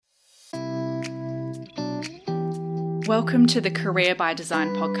Welcome to the Career by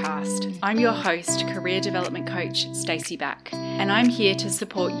Design podcast. I'm your host, career development coach Stacey Back, and I'm here to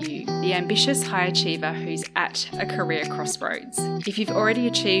support you, the ambitious high achiever who's at a career crossroads. If you've already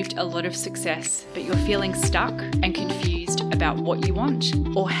achieved a lot of success, but you're feeling stuck and confused about what you want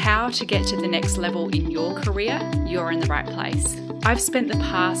or how to get to the next level in your career, you're in the right place. I've spent the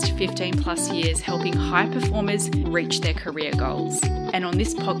past 15 plus years helping high performers reach their career goals. And on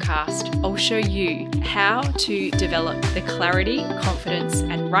this podcast, I'll show you how to develop the clarity, confidence,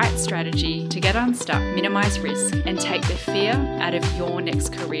 and right strategy to get unstuck, minimize risk, and take the fear out of your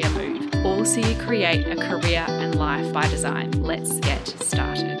next career move. All so you create a career and life by design. Let's get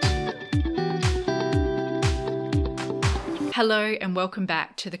started. Hello and welcome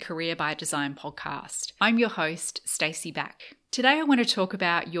back to the Career by Design podcast. I'm your host, Stacey Back. Today I want to talk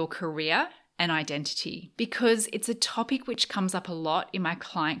about your career and identity because it's a topic which comes up a lot in my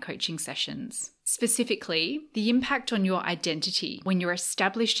client coaching sessions. Specifically, the impact on your identity when you're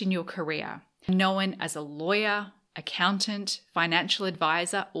established in your career, known as a lawyer, accountant, financial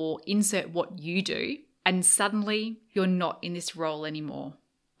advisor, or insert what you do, and suddenly you're not in this role anymore.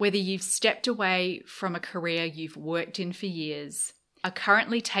 Whether you've stepped away from a career you've worked in for years, are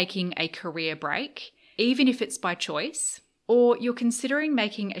currently taking a career break, even if it's by choice, or you're considering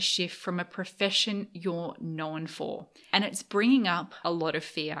making a shift from a profession you're known for, and it's bringing up a lot of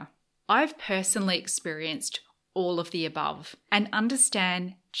fear. I've personally experienced all of the above and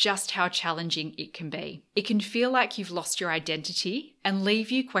understand just how challenging it can be. It can feel like you've lost your identity and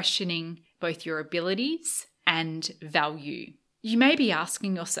leave you questioning both your abilities and value. You may be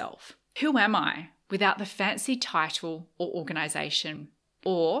asking yourself, who am I without the fancy title or organization?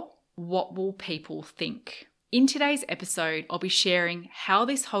 Or what will people think? In today's episode, I'll be sharing how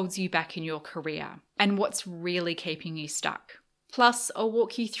this holds you back in your career and what's really keeping you stuck. Plus, I'll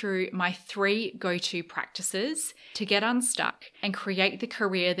walk you through my 3 go-to practices to get unstuck and create the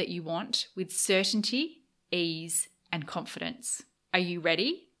career that you want with certainty, ease, and confidence. Are you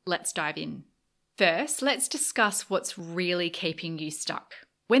ready? Let's dive in. First, let's discuss what's really keeping you stuck.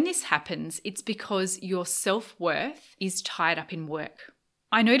 When this happens, it's because your self-worth is tied up in work.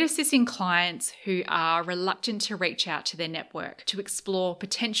 I notice this in clients who are reluctant to reach out to their network to explore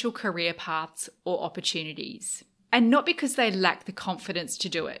potential career paths or opportunities. And not because they lack the confidence to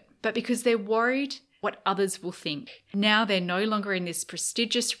do it, but because they're worried what others will think. Now they're no longer in this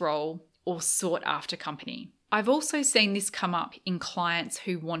prestigious role or sought after company. I've also seen this come up in clients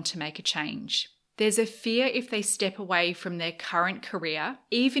who want to make a change. There's a fear if they step away from their current career,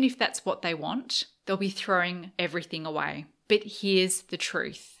 even if that's what they want, they'll be throwing everything away. But here's the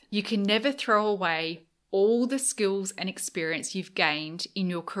truth. You can never throw away all the skills and experience you've gained in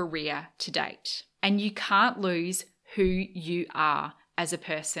your career to date. And you can't lose who you are as a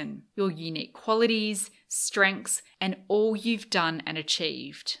person, your unique qualities, strengths, and all you've done and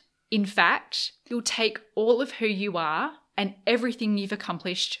achieved. In fact, you'll take all of who you are and everything you've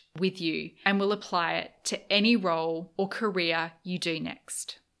accomplished with you and will apply it to any role or career you do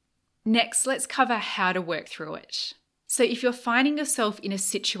next. Next, let's cover how to work through it. So if you're finding yourself in a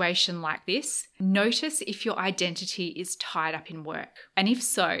situation like this, notice if your identity is tied up in work. And if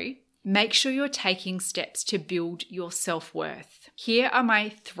so, make sure you're taking steps to build your self-worth. Here are my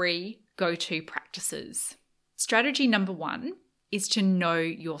 3 go-to practices. Strategy number 1 is to know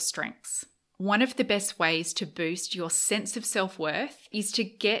your strengths. One of the best ways to boost your sense of self-worth is to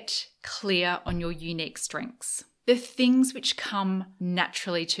get clear on your unique strengths, the things which come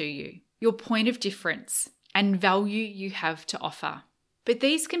naturally to you, your point of difference, and value you have to offer. But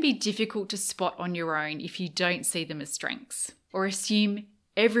these can be difficult to spot on your own if you don't see them as strengths or assume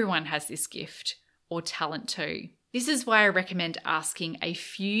everyone has this gift or talent too. This is why I recommend asking a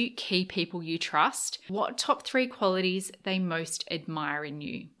few key people you trust what top 3 qualities they most admire in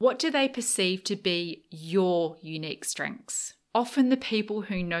you. What do they perceive to be your unique strengths? Often the people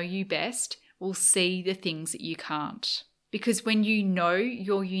who know you best will see the things that you can't. Because when you know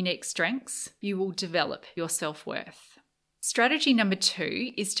your unique strengths, you will develop your self-worth. Strategy number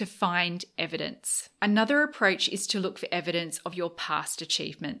 2 is to find evidence. Another approach is to look for evidence of your past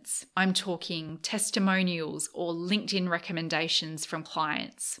achievements. I'm talking testimonials or LinkedIn recommendations from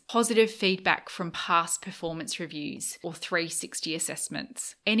clients, positive feedback from past performance reviews or 360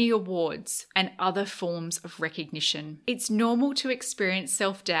 assessments, any awards, and other forms of recognition. It's normal to experience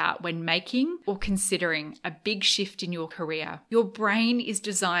self-doubt when making or considering a big shift in your career. Your brain is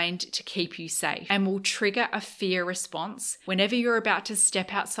designed to keep you safe and will trigger a fear response response whenever you're about to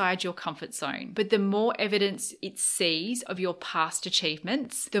step outside your comfort zone. But the more evidence it sees of your past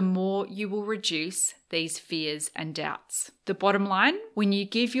achievements, the more you will reduce these fears and doubts. The bottom line, when you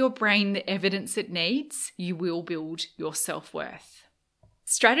give your brain the evidence it needs, you will build your self-worth.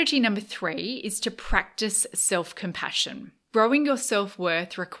 Strategy number 3 is to practice self-compassion. Growing your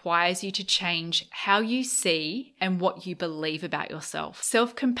self-worth requires you to change how you see and what you believe about yourself.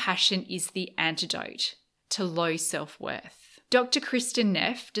 Self-compassion is the antidote to low self-worth. Dr. Kristen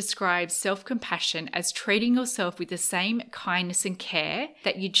Neff describes self-compassion as treating yourself with the same kindness and care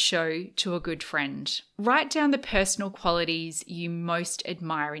that you'd show to a good friend. Write down the personal qualities you most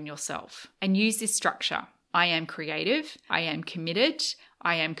admire in yourself and use this structure. I am creative, I am committed,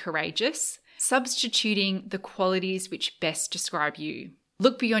 I am courageous, substituting the qualities which best describe you.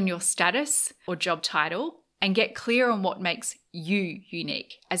 Look beyond your status or job title and get clear on what makes you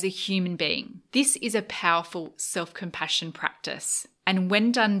unique as a human being. This is a powerful self-compassion practice, and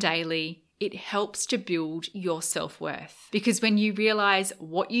when done daily, it helps to build your self-worth. Because when you realize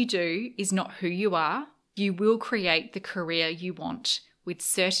what you do is not who you are, you will create the career you want with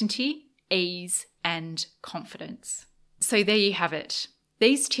certainty, ease, and confidence. So there you have it.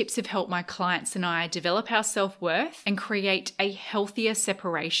 These tips have helped my clients and I develop our self-worth and create a healthier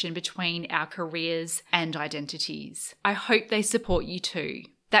separation between our careers and identities. I hope they support you too.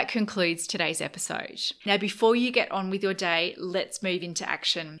 That concludes today's episode. Now, before you get on with your day, let's move into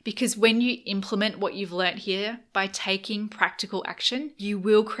action. Because when you implement what you've learnt here by taking practical action, you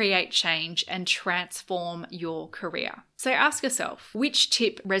will create change and transform your career. So ask yourself, which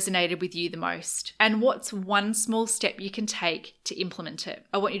tip resonated with you the most? And what's one small step you can take to implement it?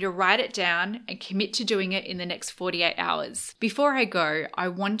 I want you to write it down and commit to doing it in the next 48 hours. Before I go, I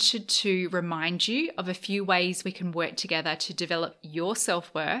wanted to remind you of a few ways we can work together to develop your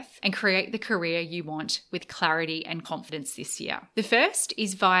self-worth and create the career you want with clarity and confidence this year. The first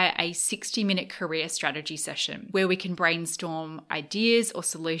is via a 60-minute career strategy session where we can brainstorm ideas or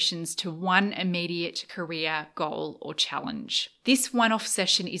solutions to one immediate career goal or challenge. This one-off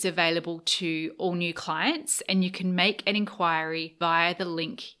session is available to all new clients, and you can make an inquiry via the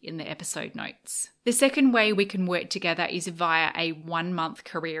link in the episode notes. The second way we can work together is via a 1-month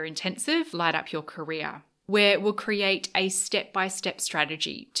career intensive, Light Up Your Career, where we'll create a step-by-step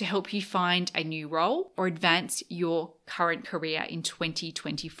strategy to help you find a new role or advance your current career in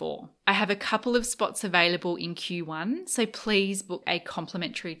 2024. I have a couple of spots available in Q1, so please book a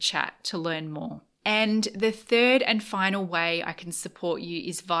complimentary chat to learn more. And the third and final way I can support you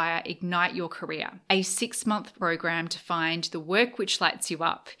is via Ignite Your Career, a 6-month program to find the work which lights you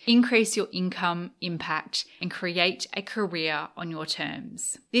up, increase your income, impact, and create a career on your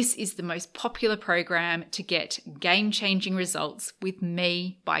terms. This is the most popular program to get game-changing results with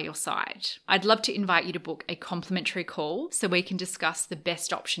me by your side. I'd love to invite you to book a complimentary call so we can discuss the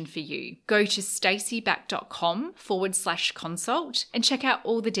best option for you. Go to staceyback.com/consult and check out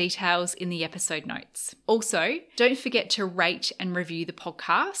all the details in the episode notes. Also, don't forget to rate and review the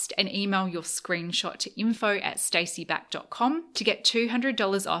podcast and email your screenshot to info@staceyback.com to get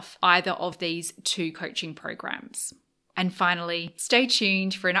 $200 off either of these 2 coaching programs. And finally, stay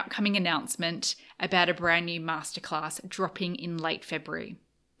tuned for an upcoming announcement about a brand new masterclass dropping in late February.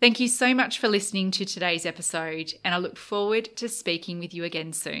 Thank you so much for listening to today's episode, and I look forward to speaking with you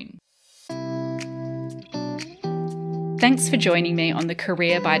again soon. Thanks for joining me on the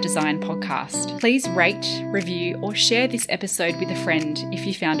Career by Design podcast. Please rate, review, or share this episode with a friend if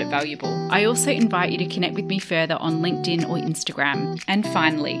you found it valuable. I also invite you to connect with me further on LinkedIn or Instagram. And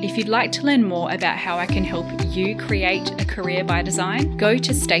finally, if you'd like to learn more about how I can help you create a career by design, go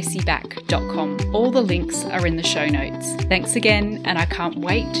to staceyback.com. All the links are in the show notes. Thanks again, and I can't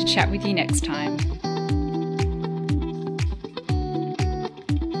wait to chat with you next time.